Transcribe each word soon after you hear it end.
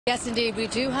Yes, indeed. We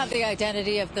do have the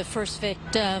identity of the first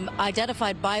victim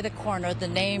identified by the coroner, the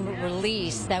name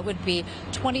released. That would be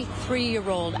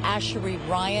 23-year-old Ashery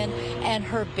Ryan and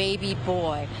her baby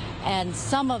boy. And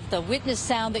some of the witness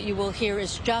sound that you will hear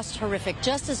is just horrific,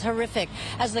 just as horrific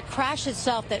as the crash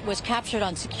itself that was captured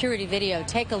on security video.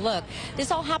 Take a look. This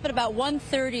all happened about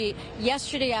 1:30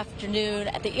 yesterday afternoon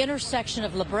at the intersection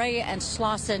of La Brea and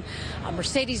Slauson. A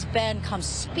Mercedes-Benz comes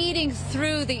speeding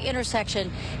through the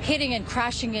intersection, hitting and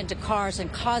crashing into cars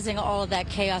and causing all of that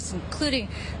chaos, including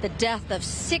the death of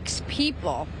 6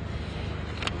 people.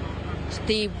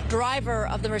 The driver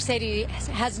of the Mercedes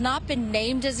has not been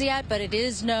named as yet, but it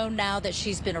is known now that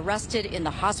she's been arrested in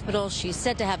the hospital. She's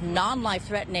said to have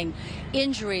non-life-threatening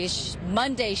injuries.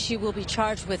 Monday, she will be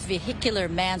charged with vehicular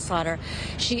manslaughter.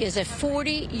 She is a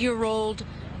 40-year-old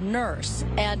nurse.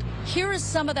 And here is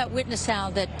some of that witness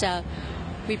sound that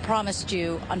we promised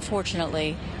you,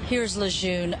 unfortunately. Here's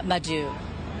Lejeune Madou.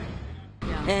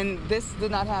 And this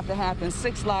did not have to happen.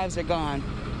 6 lives are gone.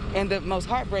 And the most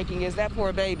heartbreaking is that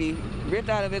poor baby, ripped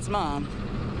out of its mom,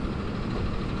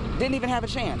 didn't even have a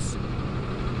chance.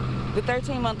 The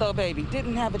 13-month-old baby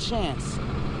didn't have a chance.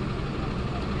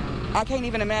 I can't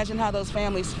even imagine how those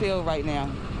families feel right now.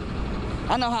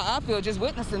 I know how I feel just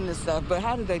witnessing this stuff, but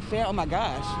how do they feel? Oh my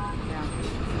gosh.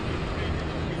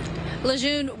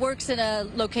 Lejeune works in a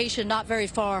location not very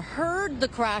far, heard the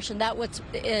crash, and that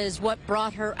is what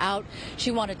brought her out.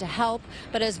 She wanted to help,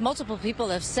 but as multiple people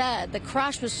have said, the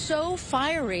crash was so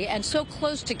fiery and so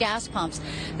close to gas pumps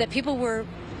that people were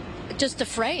just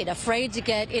afraid to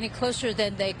get any closer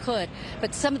than they could.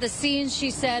 But some of the scenes,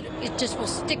 she said, it just will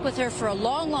stick with her for a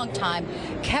long, long time,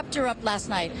 kept her up last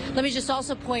night. Let me just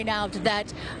also point out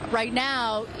that right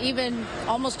now, even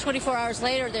almost 24 hours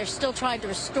later, they're still trying to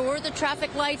restore the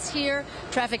traffic lights here.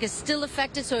 Traffic is still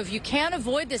affected, so if you can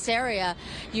avoid this area,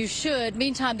 you should.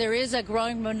 Meantime, there is a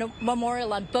growing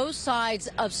memorial on both sides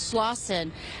of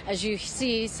Slauson. As you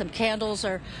see, some candles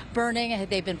are burning.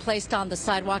 They've been placed on the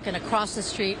sidewalk and across the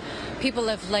street. People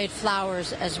have laid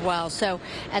flowers as well. So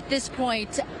at this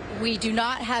point, we do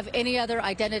not have any other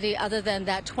identity other than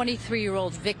that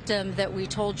 23-year-old victim that we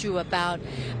told you about.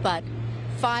 But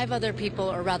 5 other people,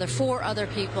 or rather 4 other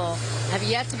people, have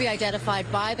yet to be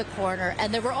identified by the coroner.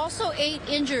 And there were also 8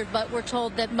 injured, but we're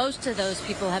told that most of those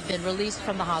people have been released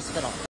from the hospital.